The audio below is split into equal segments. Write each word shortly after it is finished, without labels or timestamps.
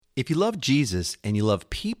If you love Jesus and you love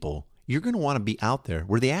people, you're going to want to be out there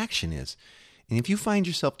where the action is. And if you find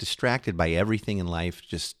yourself distracted by everything in life,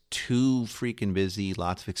 just too freaking busy,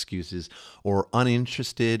 lots of excuses, or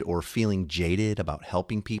uninterested or feeling jaded about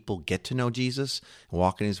helping people get to know Jesus and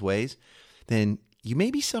walk in his ways, then you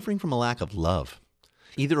may be suffering from a lack of love.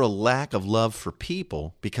 Either a lack of love for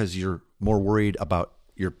people because you're more worried about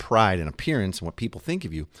your pride and appearance and what people think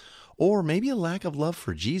of you, or maybe a lack of love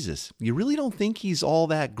for Jesus. You really don't think he's all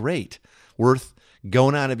that great, worth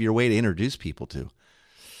going out of your way to introduce people to.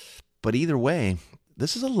 But either way,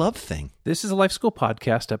 this is a love thing. This is a Life School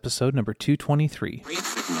Podcast, episode number 223.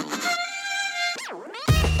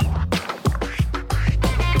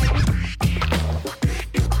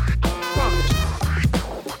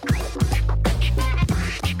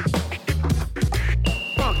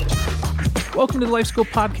 Welcome to the Life School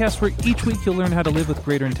Podcast, where each week you'll learn how to live with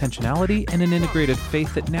greater intentionality and an integrated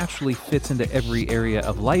faith that naturally fits into every area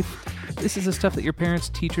of life. This is the stuff that your parents,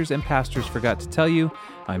 teachers, and pastors forgot to tell you.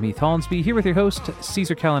 I'm Heath Hollinsby, here with your host,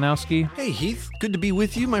 Caesar Kalinowski. Hey, Heath. Good to be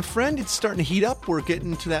with you, my friend. It's starting to heat up. We're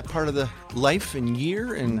getting to that part of the life and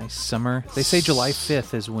year. And nice summer. They say July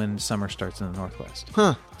 5th is when summer starts in the Northwest.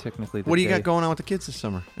 Huh. Technically, what do you got going on with the kids this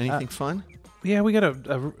summer? Anything fun? Yeah, we got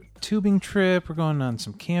a tubing trip. We're going on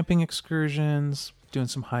some camping excursions, doing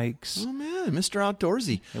some hikes. Oh, man, Mr.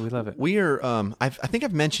 Outdoorsy. Yeah, we love it. We are, I think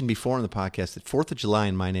I've mentioned before on the podcast that 4th of July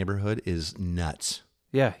in my neighborhood is nuts.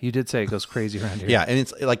 Yeah, you did say it goes crazy around here. Yeah, and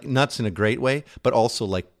it's like nuts in a great way, but also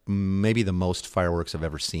like maybe the most fireworks I've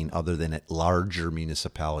ever seen other than at larger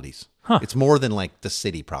municipalities. Huh. It's more than like the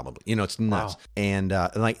city probably. You know, it's nuts. Wow. And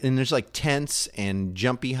there's like tents and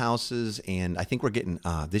jumpy houses, and I think we're getting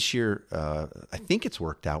this year I think it's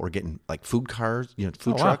worked out. We're getting like food cars,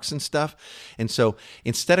 food trucks and stuff. And so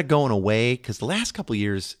instead of going away, cuz the last couple of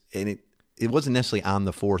years and it wasn't necessarily on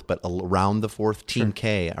the 4th, but around the 4th, Team Sure.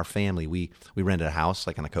 K, our family, we rented a house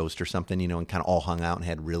like on the coast or something, and kind of all hung out and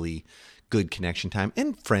had really good connection time.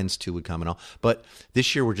 And friends too would come and all. But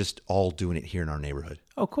this year we're just all doing it here in our neighborhood.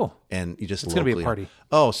 Oh, cool. And you just It's going to be a locally- party.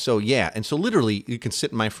 Oh, so yeah. And so literally you can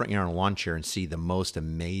sit in my front yard on a lawn chair and see the most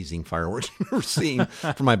amazing fireworks you've ever seen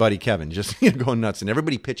from my buddy Kevin, just going nuts. And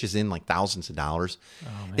everybody pitches in like thousands of dollars.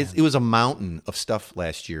 Oh, man. It was a mountain of stuff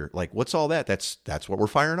last year. Like, what's all that? That's what we're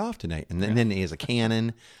firing off tonight. And then he has a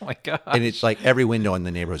cannon. Oh, my gosh. And it's like every window in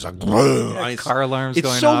the neighborhood is like, yeah, car alarms it's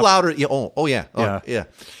going so off. louder. Yeah, oh yeah. Oh, Yeah. yeah.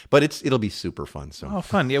 But it'll be super fun. So Oh,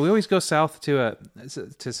 fun. Yeah, we always go south to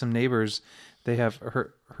some neighbors. They have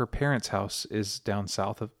her parents' house is down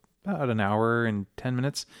south of about an hour and 10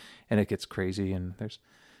 minutes, and it gets crazy. And there's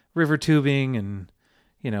river tubing and,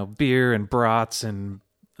 beer and brats and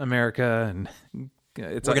America. And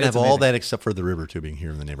we're going to have all that except for the river tubing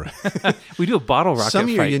here in the neighborhood. We do a bottle rocket Some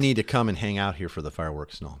year fight. you need to come and hang out here for the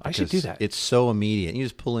fireworks and all. I should because do that. It's so immediate. You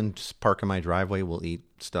just pull in, just park in my driveway. We'll eat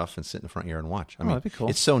stuff and sit in the front yard and watch. I mean, that'd be cool.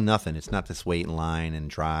 It's so nothing. It's not this wait in line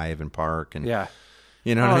and drive and park. And Yeah.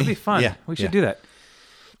 You know what I mean? It'd be fun. Yeah. We should do that.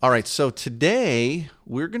 All right, so today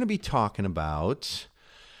we're going to be talking about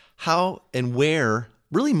how and where,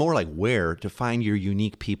 really more like where, to find your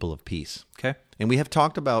unique people of peace. Okay. And we have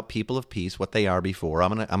talked about people of peace, what they are before.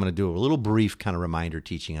 I'm gonna do a little brief kind of reminder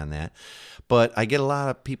teaching on that. But I get a lot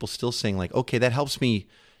of people still saying like, okay, that helps me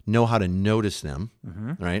know how to notice them,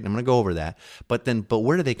 right? I'm going to go over that. But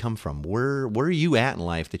where do they come from? Where are you at in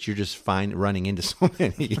life that you're just running into so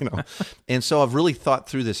many, And so I've really thought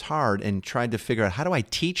through this hard and tried to figure out how do I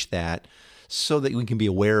teach that so that we can be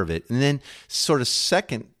aware of it. And then sort of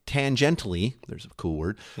second, tangentially, there's a cool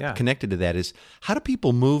word, connected to that is how do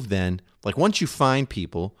people move then? Like once you find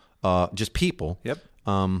people, just people, Yep.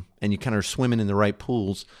 And you kind of are swimming in the right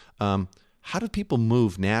pools, how do people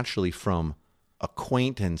move naturally from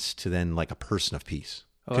acquaintance to then like a person of peace?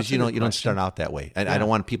 Because you don't start out that way. I don't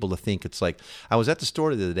want people to think it's like I was at the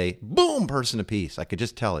store the other day, boom, person of peace. I could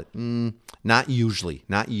just tell it. Not usually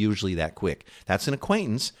that quick. That's an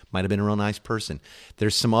acquaintance. Might have been a real nice person.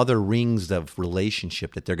 There's some other rings of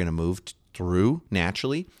relationship that they're going to move through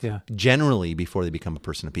naturally, generally before they become a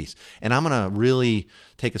person of peace. And I'm going to really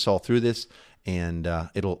take us all through this, and I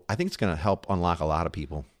think it's going to help unlock a lot of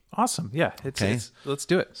people. Awesome. Yeah. Let's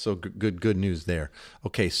do it. So good news there.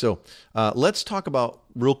 Okay, so let's talk about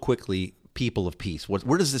real quickly people of peace.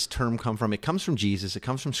 Where does this term come from? It comes from Jesus. It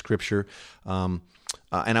comes from Scripture. And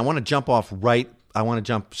I want to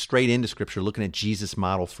jump straight into Scripture, looking at Jesus'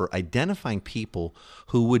 model for identifying people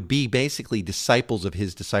who would be basically disciples of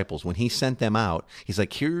his disciples. When he sent them out, he's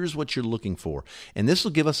like, here's what you're looking for. And this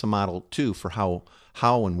will give us a model, too, for how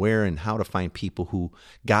and where and how to find people who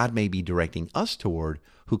God may be directing us toward,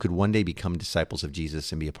 who could one day become disciples of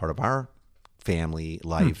Jesus and be a part of our family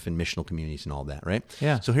life and missional communities and all that, right?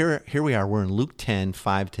 Yeah. So here we are. We're in Luke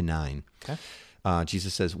 10:5-9. Okay.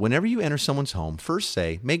 Jesus says, whenever you enter someone's home, first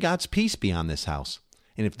say, may God's peace be on this house.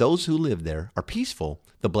 And if those who live there are peaceful,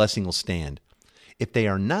 the blessing will stand. If they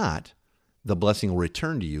are not, the blessing will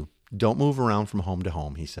return to you. Don't move around from home to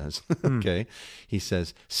home, he says. Okay. He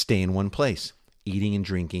says, stay in one place, eating and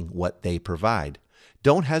drinking what they provide.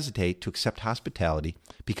 Don't hesitate to accept hospitality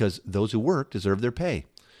because those who work deserve their pay.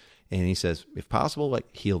 And he says, if possible,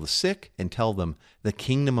 like heal the sick and tell them the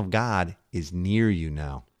kingdom of God is near you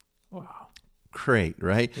now. Wow. Great,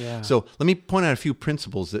 right? Yeah. So let me point out a few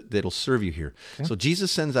principles that'll serve you here. Okay. So Jesus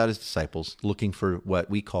sends out his disciples looking for what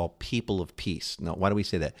we call people of peace. Now, why do we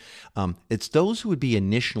say that? It's those who would be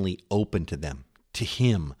initially open to them, to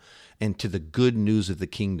him, and to the good news of the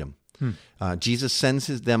kingdom. Jesus sends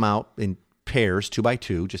them out in pairs, 2 by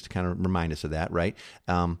 2, just to kind of remind us of that, right?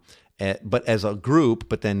 But as a group,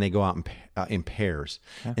 but then they go out in pairs.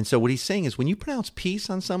 Okay. And so what he's saying is when you pronounce peace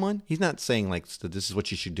on someone, he's not saying like, this is what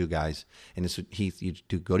you should do, guys. And you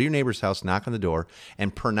do go to your neighbor's house, knock on the door,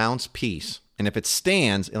 and pronounce peace. And if it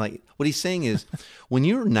stands, and like what he's saying is when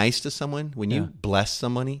you're nice to someone, when you bless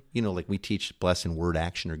somebody, like we teach bless in word,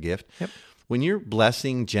 action, or gift. Yep. When you're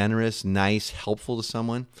blessing, generous, nice, helpful to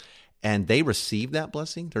someone, and they receive that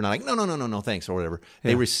blessing, they're not like, no, thanks, or whatever.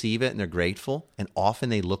 Yeah. They receive it and they're grateful, and often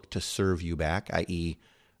they look to serve you back, i.e.,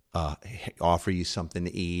 offer you something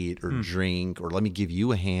to eat or drink, or let me give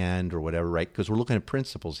you a hand or whatever, right? Because we're looking at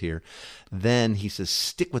principles here. Then he says,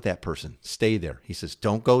 stick with that person. Stay there. He says,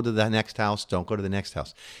 don't go to the next house. Don't go to the next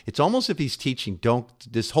house. It's almost if he's teaching,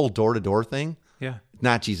 this whole door-to-door thing,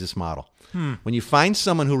 not Jesus' model. When you find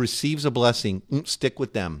someone who receives a blessing, stick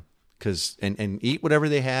with them. And eat whatever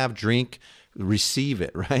they have, drink, receive it,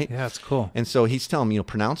 right? Yeah, it's cool. And so he's telling me,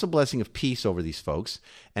 pronounce a blessing of peace over these folks.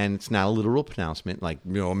 And it's not a literal pronouncement like,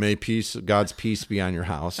 may God's peace be on your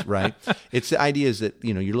house, right? It's the idea is that,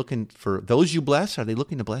 you're looking for those you bless. Are they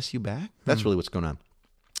looking to bless you back? That's really what's going on.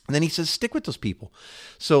 And then he says, stick with those people.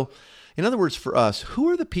 So in other words, for us, who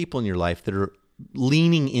are the people in your life that are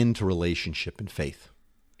leaning into relationship and faith?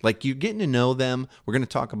 Like you're getting to know them. We're going to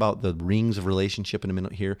talk about the rings of relationship in a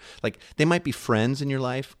minute here. Like they might be friends in your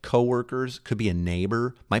life, coworkers, could be a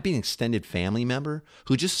neighbor, might be an extended family member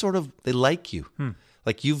who just sort of, they like you.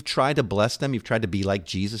 Like you've tried to bless them. You've tried to be like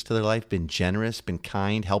Jesus to their life, been generous, been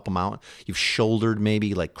kind, help them out. You've shouldered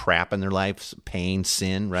maybe like crap in their life, pain,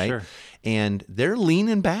 sin, right? Sure. And they're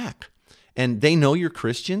leaning back and they know you're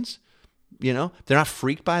Christians. They're not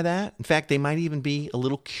freaked by that. In fact, they might even be a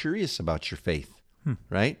little curious about your faith.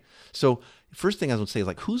 Right? So first thing I would say is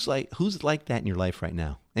like, who's like that in your life right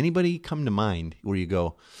now? Anybody come to mind where you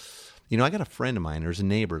go, I got a friend of mine, there's a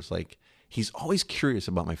neighbor, it's like, he's always curious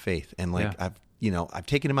about my faith. And like, I've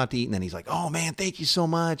taken him out to eat and then he's like, oh man, thank you so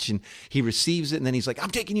much. And he receives it. And then he's like,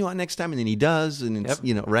 I'm taking you out next time. And then he does. And it's,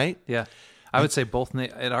 right? Yeah. I would say both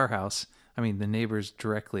at our house. I mean, the neighbors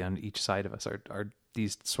directly on each side of us are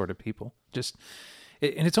these sort of people.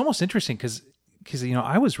 And it's almost interesting because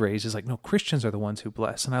I was raised as like, no, Christians are the ones who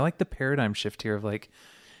bless, and I like the paradigm shift here of like,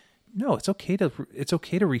 no, it's okay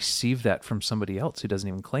to receive that from somebody else who doesn't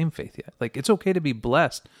even claim faith yet. Like it's okay to be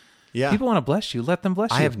blessed. Yeah, people want to bless you, let them bless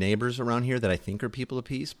you. I have neighbors around here that I think are people of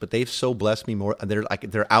peace, but they've so blessed me more. They're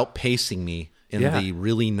outpacing me in the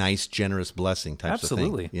really nice, generous blessing types of thing.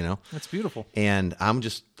 Absolutely, that's beautiful. And I'm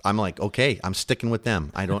like, okay, I'm sticking with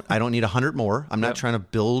them. I don't need 100 more. I'm not trying to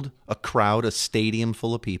build a crowd, a stadium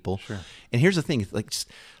full of people. Sure. And here's the thing,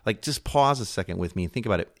 just pause a second with me and think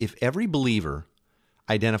about it. If every believer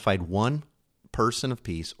identified one person of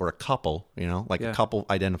peace or a couple, a couple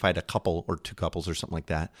identified a couple or two couples or something like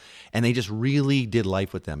that, and they just really did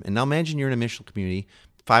life with them. And now imagine you're in a missional community,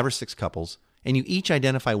 5 or 6 couples, and you each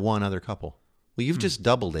identify one other couple. Well, you've just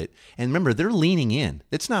doubled it. And remember, they're leaning in.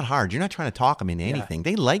 It's not hard. You're not trying to talk them into anything. Yeah.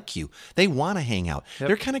 They like you. They want to hang out. Yep.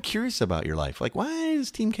 They're kind of curious about your life. Like, why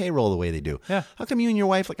does Team K roll the way they do? Yeah. How come you and your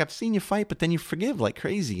wife, like, I've seen you fight, but then you forgive like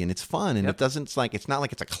crazy and it's fun and it's not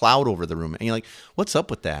like it's a cloud over the room. And you're like, what's up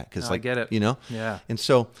with that? Because I get it. Yeah. And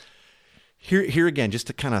so here again, just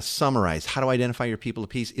to kind of summarize, how to identify your people of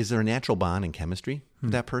peace. Is there a natural bond in chemistry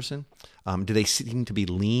with that person? Do they seem to be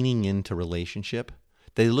leaning into relationship?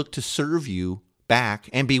 They look to serve you back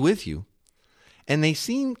and be with you. And they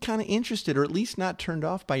seem kind of interested or at least not turned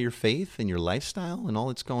off by your faith and your lifestyle and all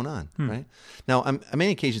that's going on, right? Now, on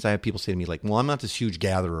many occasions, I have people say to me like, well, I'm not this huge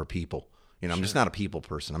gatherer of people. I'm just not a people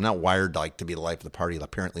person. I'm not wired to be the life of the party,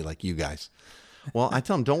 apparently like you guys. Well, I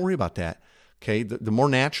tell them, don't worry about that. Okay, the more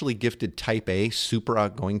naturally gifted type A, super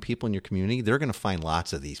outgoing people in your community, they're going to find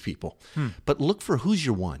lots of these people. But look for who's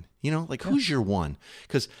your one. Who's your one?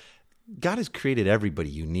 Because God has created everybody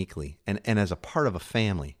uniquely and as a part of a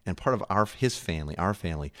family and part of his family, our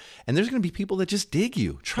family. And there's going to be people that just dig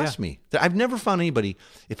you. Trust me. I've never found anybody,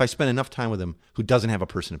 if I spend enough time with them, who doesn't have a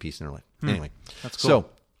person of peace in their life. Anyway, that's cool. So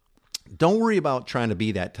don't worry about trying to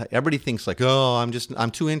be that. Everybody thinks like, oh,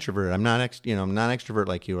 I'm too introverted. I'm not extrovert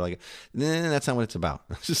like you. Or like, that's not what it's about.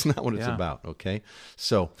 That's just not what it's about. Okay.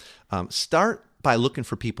 So start by looking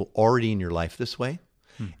for people already in your life this way.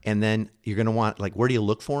 And then you're going to want, like, where do you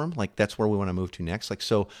look for them? Like, that's where we want to move to next. Like,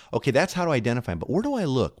 so, okay, that's how to identify them. But where do I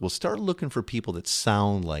look? We'll start looking for people that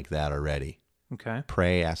sound like that already. Okay.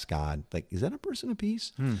 Pray, ask God. Like, is that a person of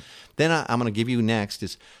peace? Then I'm going to give you next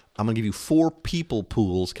is I'm going to give you 4 people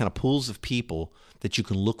pools, kind of pools of people that you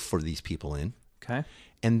can look for these people in. Okay.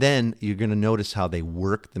 And then you're going to notice how they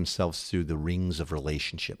work themselves through the rings of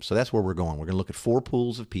relationship. So that's where we're going. We're going to look at 4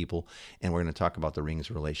 pools of people, and we're going to talk about the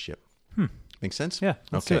rings of relationship. Make sense? Yeah.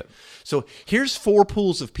 Let's do it. So here's 4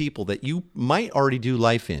 pools of people that you might already do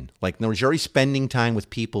life in. Like, in other words, you're already spending time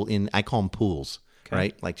with people in, I call them pools,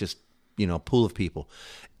 right? Like just, pool of people.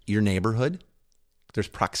 Your neighborhood, there's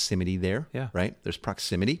proximity there, right? There's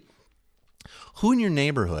proximity. Who in your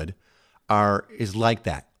neighborhood is like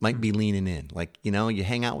that? Might be leaning in. Like, you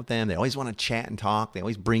hang out with them. They always want to chat and talk. They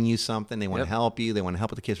always bring you something. They want to help you. They want to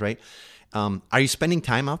help with the kids, right? Are you spending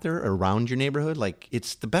time out there around your neighborhood? Like,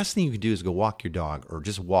 it's the best thing you can do is go walk your dog or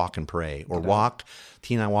just walk and pray or walk.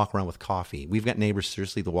 Tina and I walk around with coffee. We've got neighbors,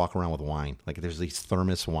 seriously, that walk around with wine. Like, there's these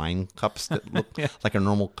thermos wine cups that look like a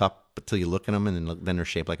normal cup until you look at them, and then they're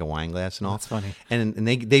shaped like a wine glass and all. That's funny. And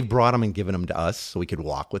they've brought them and given them to us so we could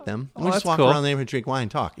walk with them. And we just walk around the neighborhood, drink wine,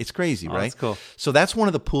 talk. It's crazy, right? That's cool. So that's one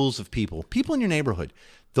of the pools of people. People in your neighborhood.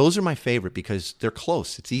 Those are my favorite because they're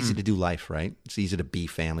close. It's easy to do life, right? It's easy to be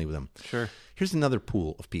family with them. Sure. Here's another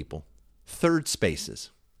pool of people. Third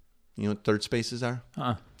spaces. You know what third spaces are?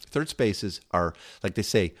 Third spaces are, like they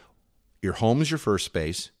say, your home is your first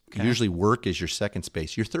space. Okay. Usually work is your second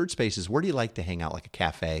space. Your third space is where do you like to hang out, like a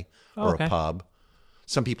cafe or a pub?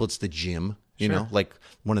 Some people, it's the gym. You know, like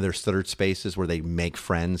one of their third spaces where they make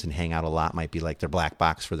friends and hang out a lot might be like their black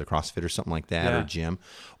box for their CrossFit or something like that, or gym.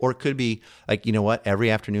 Or it could be like, you know what?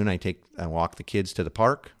 Every afternoon I walk the kids to the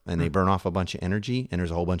park and they burn off a bunch of energy and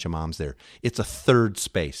there's a whole bunch of moms there. It's a third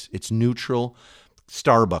space. It's neutral.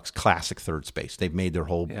 Starbucks, classic third space. They've made their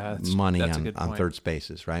whole money on third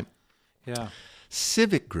spaces, right? Yeah.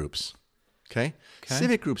 Civic groups, okay?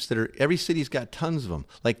 Civic groups that are, every city's got tons of them,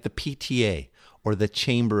 like the PTA or the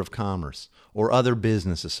Chamber of Commerce or other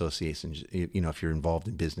business associations, if you're involved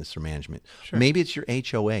in business or management. Sure. Maybe it's your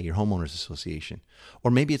HOA, your homeowners association,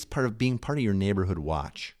 or maybe it's being part of your neighborhood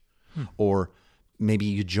watch, or maybe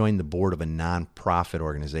you join the board of a nonprofit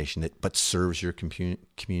organization but serves your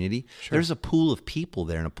community. Sure. There's a pool of people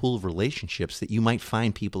there and a pool of relationships that you might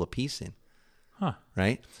find people of peace in.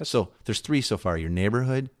 Right? So there's 3 so far. Your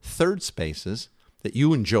neighborhood, third spaces that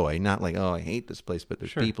you enjoy, not like, oh, I hate this place, but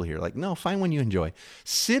there's people here. Like, no, find one you enjoy.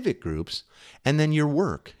 Civic groups, and then your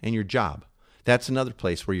work and your job. That's another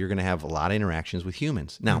place where you're going to have a lot of interactions with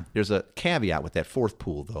humans. Now, there's a caveat with that 4th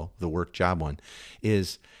pool, though, the work job one,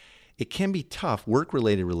 is it can be tough.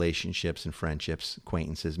 Work-related relationships and friendships,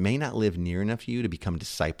 acquaintances, may not live near enough to you to become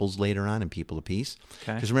disciples later on and people of peace.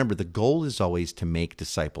 Because remember, the goal is always to make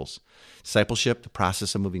disciples. Discipleship, the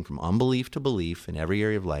process of moving from unbelief to belief in every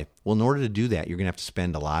area of life. Well, in order to do that, you're going to have to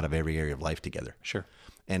spend a lot of every area of life together. Sure.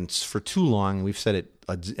 And for too long, we've said it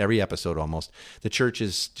every episode almost, the church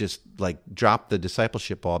has just like dropped the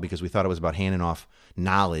discipleship ball because we thought it was about handing off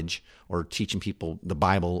knowledge or teaching people the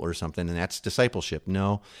Bible or something, and that's discipleship.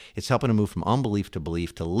 No, it's helping to move from unbelief to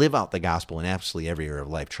belief, to live out the gospel in absolutely every area of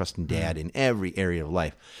life, trusting Dad in every area of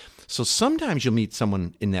life. So sometimes you'll meet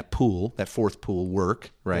someone in that pool, that 4th pool,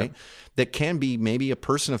 work, right? That can be maybe a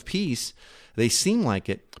person of peace. They seem like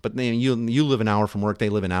it, but you live an hour from work, they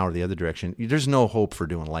live an hour the other direction. There's no hope for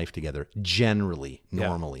doing life together, generally,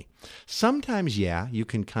 normally. Sometimes, you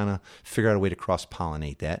can kind of figure out a way to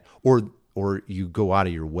cross-pollinate that, or you go out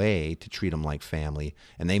of your way to treat them like family,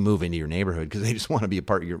 and they move into your neighborhood because they just want to be a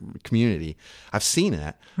part of your community. I've seen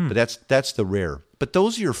that, but that's the rare. But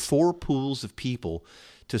those are your 4 pools of people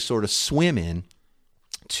to sort of swim in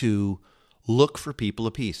to look for people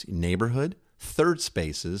of peace. Neighborhood, third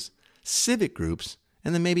spaces, civic groups,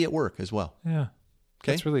 and then maybe at work as well. Yeah.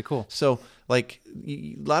 Okay. That's really cool. So, like,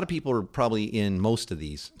 a lot of people are probably in most of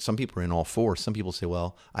these. Some people are in all 4. Some people say,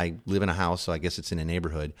 well, I live in a house, so I guess it's in a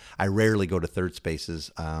neighborhood. I rarely go to third spaces.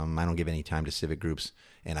 I don't give any time to civic groups,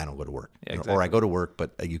 and I don't go to work. Yeah, exactly. Or I go to work,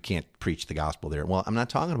 but you can't preach the gospel there. Well, I'm not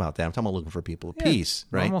talking about that. I'm talking about looking for people of peace,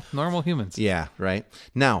 right? Normal humans. Yeah, right.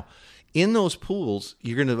 Now, in those pools,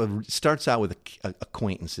 you're going to starts out with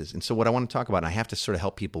acquaintances. And so what I want to talk about, and I have to sort of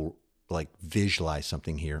help people like visualize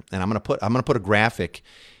something here. And I'm going to put a graphic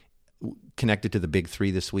connected to the big three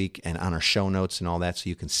this week and on our show notes and all that so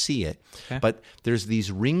you can see it. Okay. But there's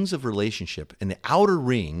these rings of relationship, and the outer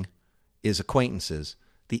ring is acquaintances.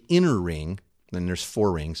 The inner ring, then there's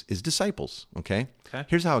 4 rings, is disciples. Okay?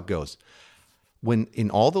 Here's how it goes. When in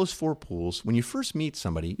all those 4 pools, when you first meet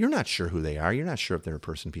somebody, you're not sure who they are. You're not sure if they're a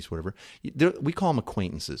person, piece, whatever. We call them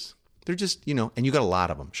acquaintances. They're just, and you got a lot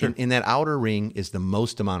of them. Sure. In that outer ring is the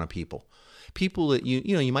most amount of people. People that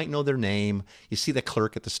you might know their name. You see the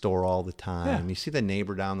clerk at the store all the time. Yeah. You see the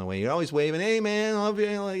neighbor down the way. You're always waving, "Hey man, I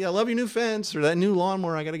love your new fence or that new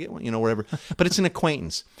lawnmower. I got to get one," whatever. But it's an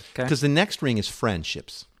acquaintance. Okay. Because the next ring is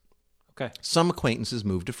friendships. Okay. Some acquaintances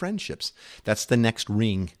move to friendships. That's the next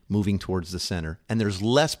ring moving towards the center. And there's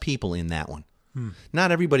less people in that one.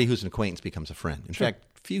 Not everybody who's an acquaintance becomes a friend. In fact,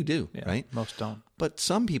 few do, Yeah, right? most don't. But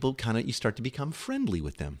some people you start to become friendly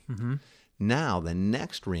with them. Mm-hmm. Now, the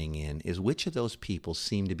next ring in is which of those people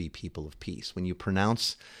seem to be people of peace. When you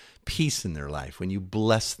pronounce peace in their life, when you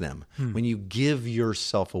bless them, when you give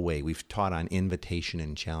yourself away. We've taught on invitation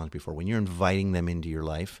and challenge before. When you're inviting them into your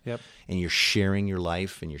life and you're sharing your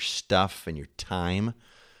life and your stuff and your time,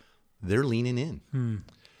 they're leaning in.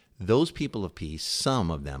 Those people of peace,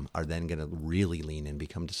 some of them are then going to really lean in and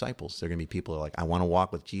become disciples. They're going to be people who are like, I want to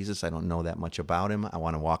walk with Jesus. I don't know that much about him. I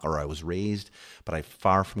want to walk, or I was raised, but I'm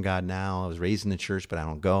far from God now. I was raised in the church, but I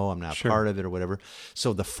don't go. I'm not part of it or whatever.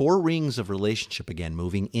 So the 4 rings of relationship, again,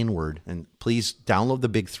 moving inward. And please download the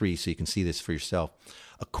big 3 so you can see this for yourself.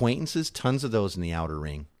 Acquaintances, tons of those in the outer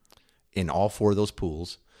ring, in all 4 of those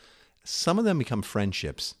pools. Some of them become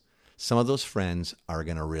friendships. Some of those friends are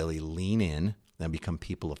going to really lean in and become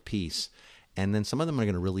people of peace. And then some of them are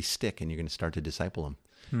going to really stick, and you're going to start to disciple them.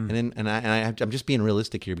 I'm just being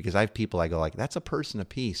realistic here, because I have people I go like, that's a person of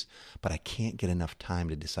peace, but I can't get enough time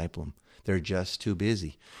to disciple them. They're just too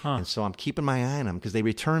busy. And so I'm keeping my eye on them because they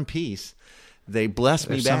return peace. They bless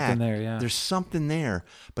me back. There's something there, yeah. There's something there.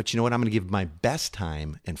 But you know what? I'm going to give my best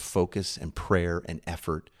time and focus and prayer and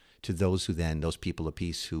effort to those people of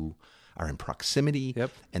peace who are in proximity,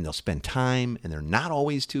 and they'll spend time, and they're not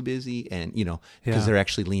always too busy, and because they're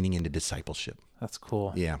actually leaning into discipleship. That's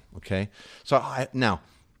cool. Yeah. Okay. So now,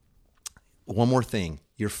 one more thing: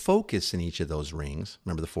 your focus in each of those rings.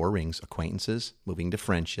 Remember the 4 rings: acquaintances, moving to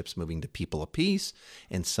friendships, moving to people of peace,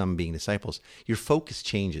 and some being disciples. Your focus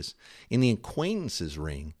changes. In the acquaintances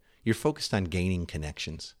ring, you're focused on gaining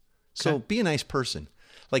connections. So be a nice person.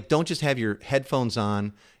 Like, don't just have your headphones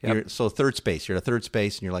on. So third space, you're at a third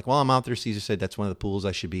space, and you're like, well, I'm out there. Caesar said that's one of the pools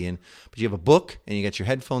I should be in. But you have a book, and you got your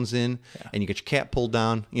headphones in, and you got your cap pulled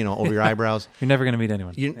down, over your eyebrows. You're never going to meet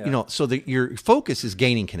anyone. So your focus is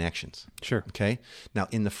gaining connections. Sure. Okay? Now,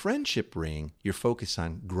 in the friendship ring, you're focused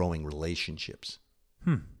on growing relationships.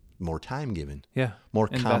 More time given. Yeah. More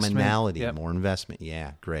Investment. commonality, more investment.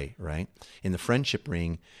 Yeah, great, right? In the friendship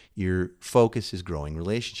ring, your focus is growing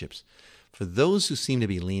relationships. For those who seem to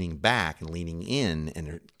be leaning back and leaning in and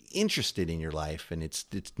are interested in your life, and it's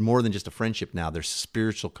more than just a friendship now, there's a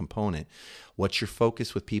spiritual component. What's your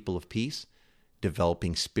focus with people of peace?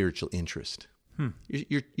 Developing spiritual interest.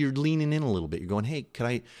 You're leaning in a little bit. You're going, hey, could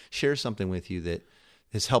I share something with you that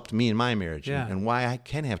has helped me in my marriage and why I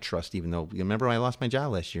can have trust, even though, remember I lost my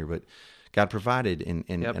job last year, but God provided,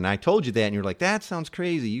 and I told you that, and you're like, that sounds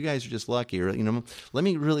crazy. You guys are just lucky, or let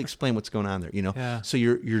me really explain what's going on there. So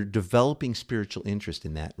you're developing spiritual interest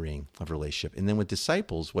in that ring of relationship, and then with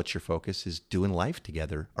disciples, what's your focus is doing life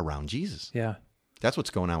together around Jesus. Yeah, that's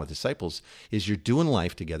what's going on with disciples. Is you're doing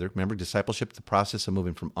life together. Remember, discipleship, the process of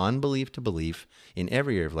moving from unbelief to belief in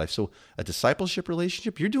every area of life. So a discipleship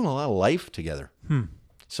relationship, you're doing a lot of life together.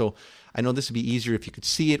 So I know this would be easier if you could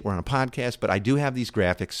see it. We're on a podcast, but I do have these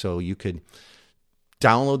graphics, so you could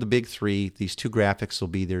download the big 3. These 2 graphics will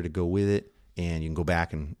be there to go with it, and you can go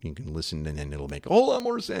back and you can listen, and then it'll make a whole lot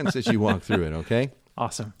more sense as you walk through it, okay?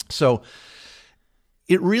 Awesome. So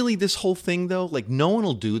this whole thing, though, like no one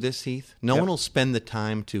will do this, Heath. No one will spend the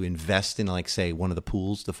time to invest in, like, say, one of the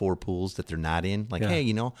pools, the 4 pools that they're not in. Like,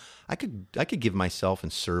 hey, I could give myself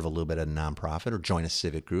and serve a little bit at a nonprofit or join a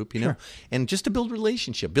civic group, and just to build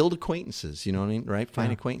relationship, build acquaintances, you know what I mean, right?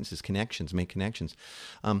 Find acquaintances, connections, make connections.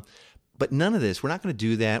 But none of this, we're not going to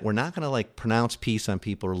do that. We're not going to like pronounce peace on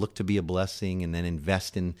people or look to be a blessing and then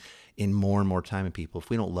invest in more and more time in people if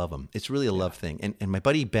we don't love them. It's really a love thing. And my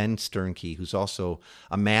buddy Ben Sternke, who's also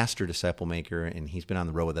a master disciple maker, and he's been on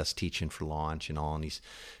the road with us teaching for Launch and all, and he's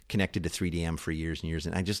connected to 3DM for years and years,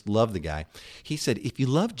 and I just love the guy. He said, if you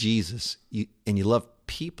love Jesus and you love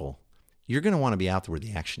people, you're going to want to be out there where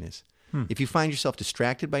the action is. If you find yourself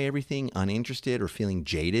distracted by everything, uninterested, or feeling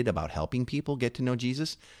jaded about helping people get to know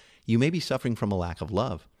Jesus, you may be suffering from a lack of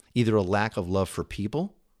love. Either a lack of love for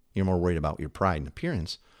people, you're more worried about your pride and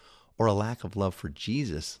appearance, or a lack of love for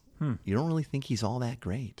Jesus. You don't really think he's all that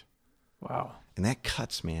great. Wow. And that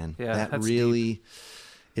cuts, man. Yeah, that that's really,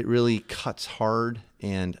 it really cuts hard.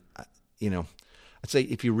 And, I'd say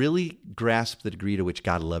if you really grasp the degree to which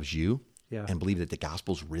God loves you and believe that the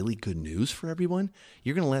gospel's really good news for everyone,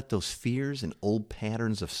 you're going to let those fears and old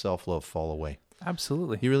patterns of self-love fall away.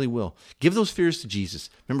 Absolutely. You really will. Give those fears to Jesus.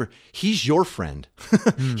 Remember, he's your friend.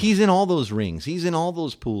 He's in all those rings. He's in all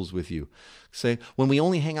those pools with you. Say, when we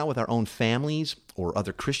only hang out with our own families or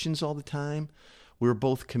other Christians all the time, we're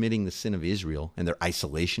both committing the sin of Israel and their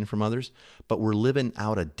isolation from others, but we're living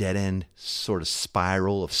out a dead-end sort of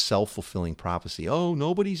spiral of self-fulfilling prophecy. Oh,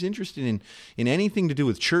 nobody's interested in anything to do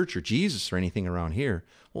with church or Jesus or anything around here.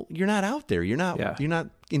 Well, you're not out there. You're not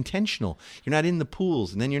intentional. You're not in the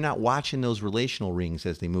pools, and then you're not watching those relational rings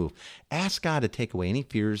as they move. Ask God to take away any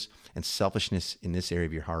fears and selfishness in this area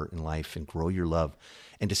of your heart and life and grow your love,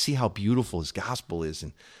 and to see how beautiful his gospel is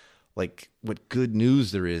and like what good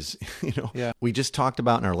news there is. We just talked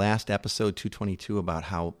about in our last episode 222 about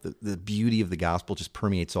how the beauty of the gospel just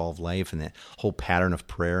permeates all of life, and that whole pattern of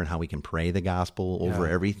prayer and how we can pray the gospel over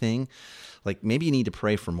everything. Like maybe you need to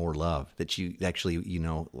pray for more love, that you actually,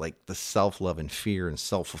 like the self-love and fear and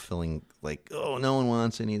self-fulfilling, like, oh, no one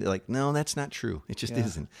wants any. Like, no, that's not true. It just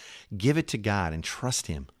isn't. Give it to God and trust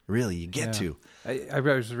him. Really, you get to. I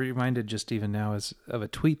was reminded just even now of a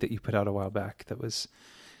tweet that you put out a while back that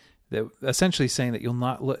essentially saying that you'll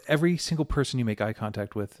not look, every single person you make eye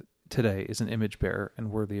contact with today is an image bearer and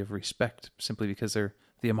worthy of respect simply because they're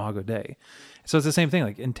the Imago Dei. So it's the same thing,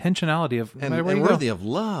 like intentionality of and worthy of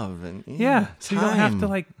love and so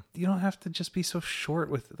you don't have to just be so short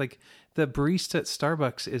with like the barista at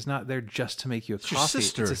Starbucks is not there just to make you a coffee. Your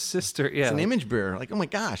sister. It's a sister. Yeah, it's an image bearer. Like, oh my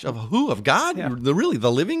gosh, of who? Of God? Yeah.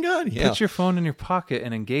 The living God? Yeah. Put your phone in your pocket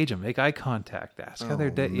and engage them. Make eye contact. Ask how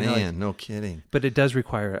they're dead. No kidding. But it does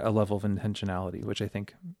require a level of intentionality, which I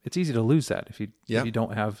think it's easy to lose that if you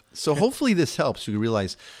don't have. So hopefully this helps you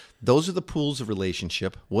realize those are the pools of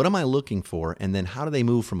relationship. What am I looking for? And then how do they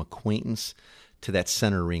move from acquaintance to that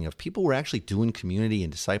center ring of people we're actually doing community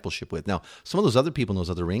and discipleship with? Now, some of those other people in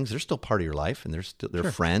those other rings, they're still part of your life, and they're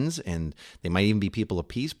friends, and they might even be people of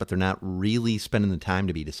peace, but they're not really spending the time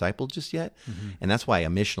to be discipled just yet. Mm-hmm. And that's why a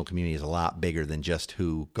missional community is a lot bigger than just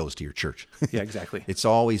who goes to your church. Yeah, exactly. It's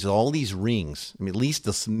always all these rings. I mean, at least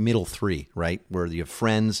the middle three, right? Where you have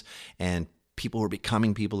friends and people who are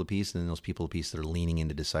becoming people of peace, and then those people of peace that are leaning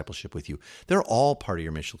into discipleship with you. They're all part of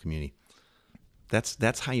your missional community.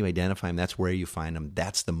 That's how you identify them. That's where you find them.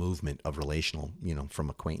 That's the movement of relational, from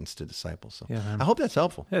acquaintance to disciple. So I hope that's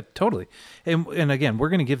helpful. Yeah, totally. And again, we're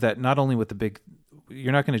going to give that not only with the big,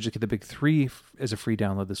 you're not going to just get the big 3 as a free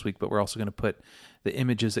download this week, but we're also going to put the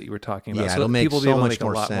images that you were talking about. Yeah, it'll make so much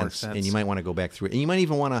more sense. And you might want to go back through it. And you might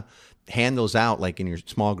even want to hand those out like in your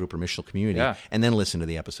small group or missional community and then listen to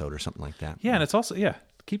the episode or something like that. Yeah, and it's also,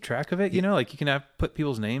 keep track of it. Like you can put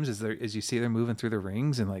people's names as you see they're moving through the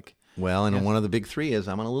rings and like. Well, and one of the big 3 is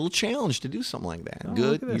I'm on a little challenge to do something like that. Oh,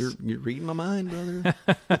 good. You're reading my mind, brother.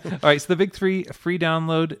 All right. So the big 3 free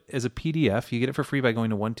download is a PDF. You get it for free by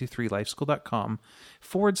going to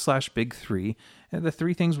 123lifeschool.com/big3. And the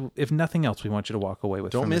 3 things, if nothing else, we want you to walk away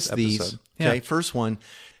with. Don't miss this these. episode. Okay. Yeah. First one,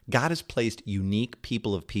 God has placed unique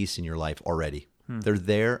people of peace in your life already. They're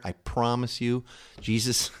there. I promise you.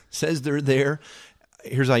 Jesus says they're there.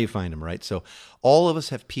 Here's how you find them, right? So all of us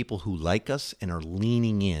have people who like us and are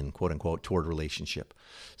leaning in, quote unquote, toward relationship.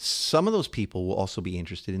 Some of those people will also be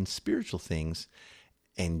interested in spiritual things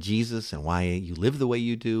and Jesus and why you live the way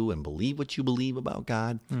you do and believe what you believe about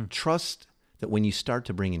God. Trust that when you start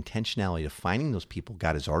to bring intentionality to finding those people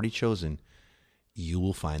God has already chosen, you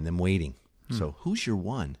will find them waiting. So who's your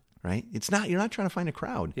one? Right? You're not trying to find a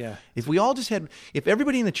crowd. Yeah. If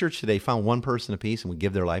everybody in the church today found one person apiece and would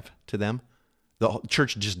give their life to them, the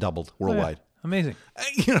church just doubled worldwide. Oh, yeah. Amazing.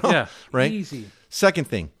 Right? Easy. Second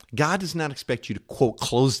thing, God does not expect you to, quote,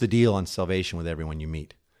 close the deal on salvation with everyone you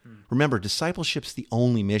meet. Remember, discipleship's the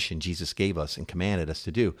only mission Jesus gave us and commanded us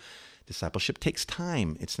to do. Discipleship takes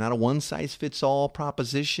time. It's not a one-size-fits-all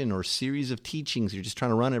proposition or series of teachings you're just trying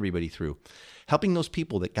to run everybody through. Helping those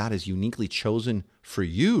people that God has uniquely chosen for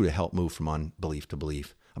you to help move from unbelief to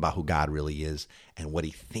belief about who God really is and what he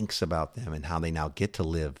thinks about them and how they now get to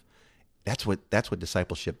live. That's what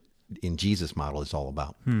discipleship in Jesus' model is all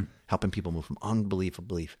about. Helping people move from unbelief to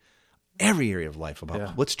belief. Every area of life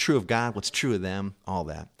about what's true of God, what's true of them, all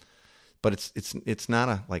that. But it's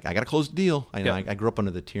not I got to close the deal. I grew up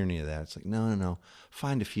under the tyranny of that. It's like, no.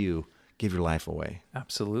 Find a few, give your life away.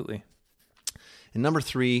 Absolutely. And number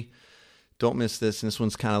 3, don't miss this. And this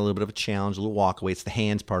one's kind of a little bit of a challenge, a little walk away. It's the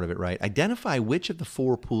hands part of it, right? Identify which of the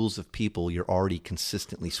 4 pools of people you're already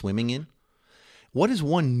consistently swimming in. What is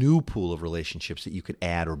one new pool of relationships that you could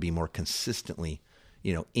add or be more consistently,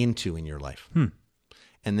 into in your life?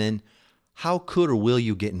 And then how could or will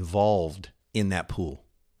you get involved in that pool?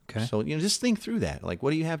 Okay. So, just think through that. Like,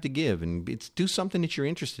 what do you have to give? And do something that you're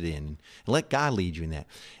interested in and let God lead you in that.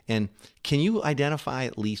 And can you identify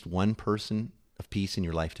at least one person of peace in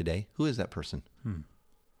your life today? Who is that person?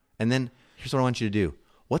 And then here's what I want you to do.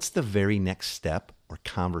 What's the very next step or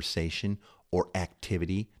conversation or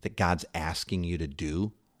activity that God's asking you to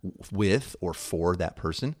do with or for that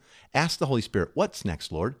person? Ask the Holy Spirit, what's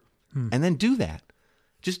next, Lord? And then do that.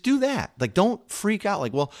 Just do that. Like, don't freak out.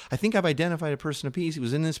 Like, well, I think I've identified a person of peace. He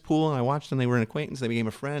was in this pool, and I watched them. They were an acquaintance. They became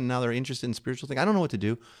a friend. And now they're interested in spiritual things. I don't know what to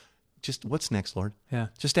do. Just, what's next, Lord? Yeah.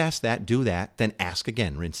 Just ask that. Do that. Then ask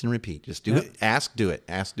again. Rinse and repeat. Just do it. Ask, do it.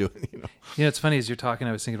 Ask, do it. It's funny as you're talking.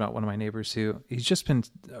 I was thinking about one of my neighbors who he's just been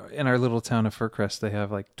in our little town of Fircrest. They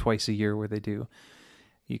have like twice a year where they do.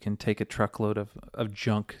 You can take a truckload of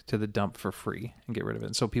junk to the dump for free and get rid of it.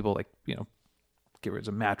 And so people get rid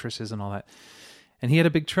of mattresses and all that. And he had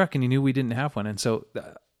a big truck, and he knew we didn't have one. And so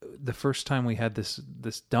the first time we had this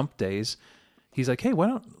dump days, he's like, "Hey, why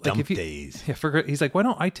don't days?" Yeah, he's like, "Why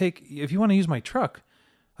don't I take if you want to use my truck,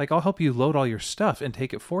 like I'll help you load all your stuff and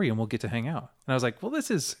take it for you, and we'll get to hang out." And I was like, "Well,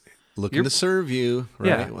 this is looking to serve you, right?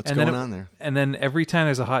 Yeah. What's going on there?" And then every time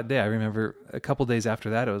there's a hot day, I remember a couple days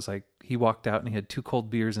after that, it was like he walked out and he had 2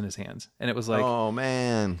 cold beers in his hands, and it was like, "Oh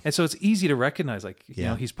man!" And so it's easy to recognize, like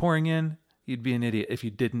he's pouring in. You'd be an idiot if you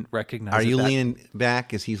didn't recognize it. Are you leaning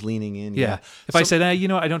back as he's leaning in? Yeah. If I said, I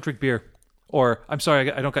don't drink beer, or I'm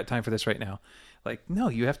sorry, I don't got time for this right now. Like, no,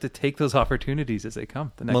 you have to take those opportunities as they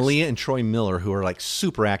come. Malia and Troy Miller, who are like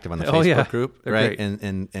super active on the Facebook group, they're right? great.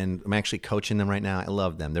 And I'm actually coaching them right now. I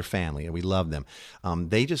love them. They're family, and we love them.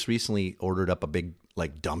 They just recently ordered up a big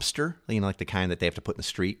like dumpster, like the kind that they have to put in the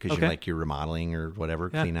street because you're remodeling or whatever,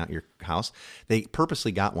 clean out your house. They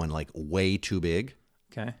purposely got one like way too big.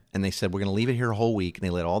 Okay. And they said, we're going to leave it here a whole week. And they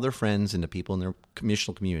let all their friends and the people in their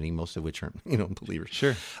missional community, most of which aren't, believers.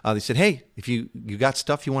 Sure. They said, hey, if you got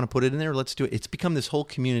stuff you want to put it in there, let's do it. It's become this whole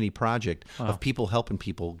community project of people helping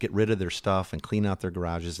people get rid of their stuff and clean out their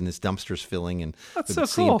garages. And this dumpster's filling. And that's so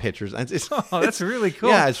seeing cool. Pictures. That's really cool.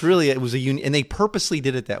 Yeah, it was a union. And they purposely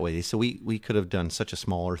did it that way. So we could have done such a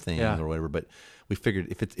smaller thing or whatever, but we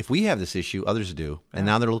figured if we have this issue, others do. And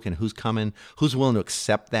now they're looking at who's coming, who's willing to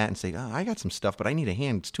accept that and say, oh, I got some stuff, but I need a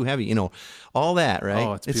hand. It's too heavy. All that, right?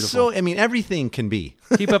 Oh, it's beautiful. So, everything can be.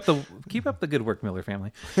 Keep up the good work, Miller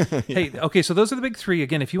family. Hey, okay, so those are the big 3.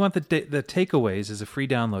 Again, if you want the takeaways as a free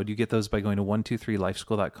download, you get those by going to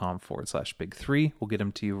 123lifeschool.com/big3. We'll get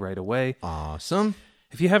them to you right away. Awesome.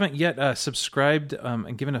 If you haven't yet subscribed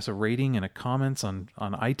and given us a rating and a comments on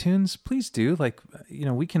iTunes, please do.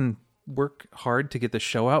 We can work hard to get the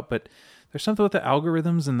show out, but there's something with the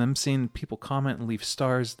algorithms and them seeing people comment and leave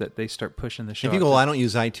stars that they start pushing the show. If you go, well, I don't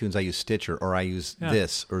use iTunes, I use Stitcher, or I use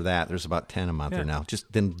this or that. There's about 10 a month there now.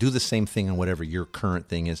 Just then do the same thing on whatever your current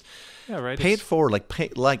thing is. Yeah, right. Pay it forward.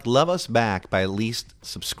 Love us back by at least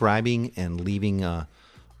subscribing and leaving a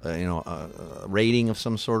rating of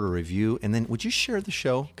some sort or review. And then would you share the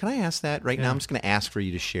show? Can I ask that right now? I'm just going to ask for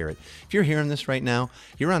you to share it. If you're hearing this right now,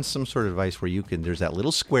 you're on some sort of device where there's that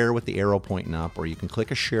little square with the arrow pointing up, or you can click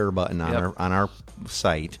a share button on our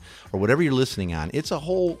site, or whatever you're listening on. It's a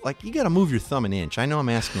whole, you got to move your thumb an inch. I know I'm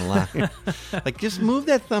asking a lot. Just move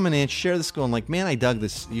that thumb an inch, share this going man, I dug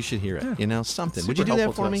this. You should hear it. Something. Would you do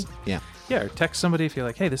that for me? Yeah. Yeah, or text somebody if you're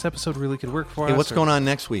like, hey, this episode really could work for us. Hey, what's going on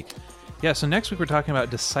next week? Yeah, so next week we're talking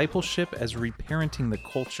about discipleship as reparenting the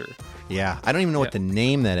culture. Yeah, I don't even know what to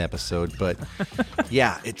name that episode, but we're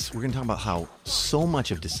going to talk about how so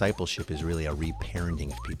much of discipleship is really a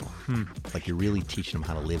reparenting of people. Like you're really teaching them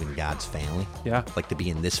how to live in God's family. Yeah. Like to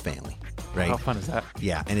be in this family, right? How fun is that?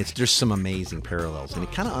 Yeah, and there's some amazing parallels, and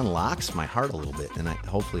it kind of unlocks my heart a little bit, and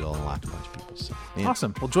hopefully it'll unlock a bunch of people. So,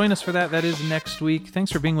 awesome. Well, join us for that. That is next week.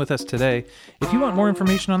 Thanks for being with us today. If you want more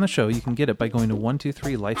information on the show, you can get it by going to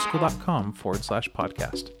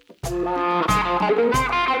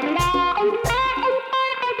 123lifeschool.com/podcast.